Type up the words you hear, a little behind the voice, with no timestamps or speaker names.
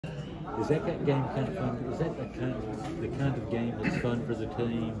Is that game kind of fun? Is that the kind of game that's fun for the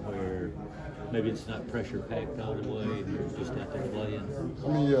team where maybe it's not pressure packed all the way and you're just out there playing? I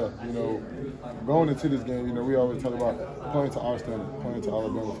mean, yeah, going into this game, we always talk about playing to our standard, playing to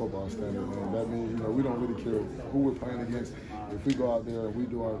Alabama football standard, and that means, we don't really care who we're playing against. If we go out there and we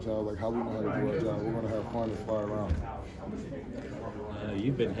do our job, like how we know how to do our job, we're going to have fun and fly around.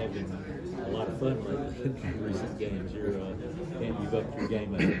 You've been having a lot of fun lately in recent games. You've upped your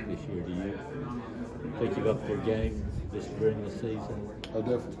game, I think, this year. Do you think you've upped your game during the season?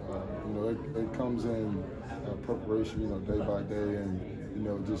 Definitely. It comes in preparation, day by day,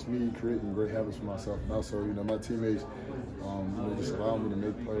 and just me creating great habits for myself, and also, my teammates, just allow me to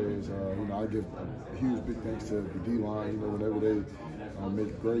make plays. I give a huge big thanks to the D-line, whenever they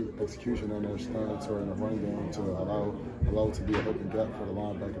make great execution on their stunts or in the run game to allow it to be an open gap for the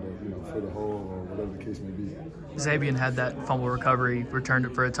linebacker to fit a hole or whatever the case may be. Xavier had that fumble recovery, returned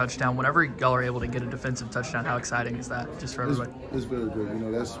it for a touchdown. Whenever y'all are able to get a defensive touchdown, how exciting is that just for everybody? It's very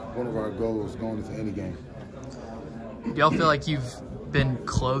good. That's one of our goals going into any game. Do y'all feel like you've been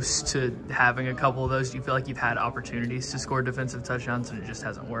close to having a couple of those? Do you feel like you've had opportunities to score defensive touchdowns and it just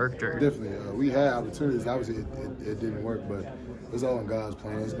hasn't worked? Or? Definitely. We had opportunities. Obviously, it didn't work, but it's all in God's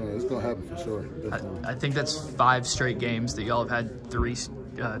plan. It's gonna happen for sure. I think that's 5 straight games that y'all have had three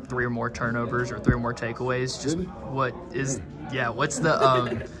or more turnovers or 3 or more takeaways. Just really? What's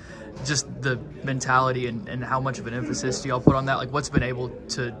the just the mentality and how much of an emphasis do y'all put on that? Like, what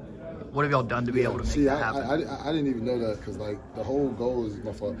have y'all done to be able to make that happen? I didn't even know that because the whole goal is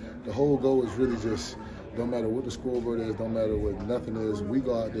my fault. The whole goal is really just, no matter what the scoreboard is, no matter what nothing is, we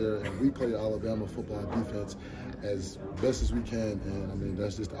go out there and we play Alabama football defense as best as we can, and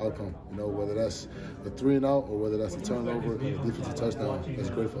that's just the outcome. Whether that's a 3-and-out or whether that's a turnover and a defensive touchdown,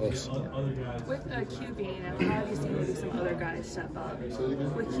 that's great for us. With Q being out, how have you seen maybe some other guys step up?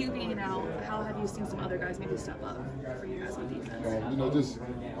 With Q being out, how have you seen some other guys maybe step up for you guys on defense? Just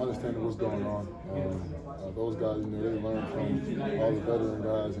understanding what's going on. Those guys, they learn from all the veteran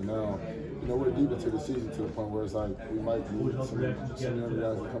guys, and now, we're deep into the season to the point where it's like we might need some younger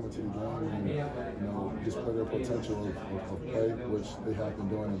guys to come into the game and, just play their potential of play, which they have been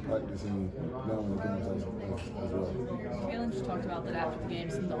doing in practice and now in the games as well. Jalen just talked about that after the game,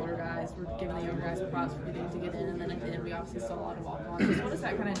 some of the older guys were giving the younger guys props for getting to get in, and then at the end we obviously saw a lot of walk-ons. Just what does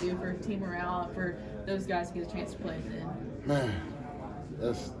that kind of do for team morale, for those guys to get a chance to play at the end? Man,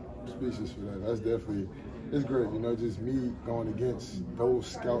 that's speechless for that. That's definitely, it's great, just me going against those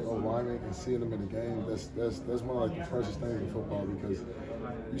scout linemen and seeing them in the game. That's one of the precious things in football, because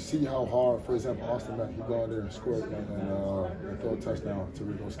you see how hard, for example, Austin Mack, he go in there and score and throw a touchdown to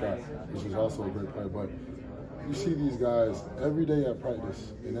Rico Scott, which is also a great play. But you see these guys every day at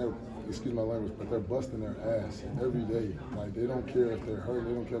practice, and they're, excuse my language, but they're busting their ass every day. Like, they don't care if they're hurt,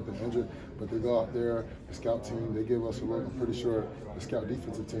 they don't care if they're injured, but they go out there, the scout team, they give us a look. I'm pretty sure the scout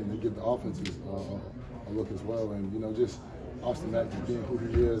defensive team, they give the offenses a look as well. And, just Austin Mack being who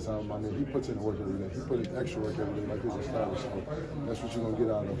he is, he puts in the work every day. He put in extra work every day like he's a starter. So that's what you're going to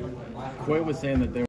get out of him. Quay was saying that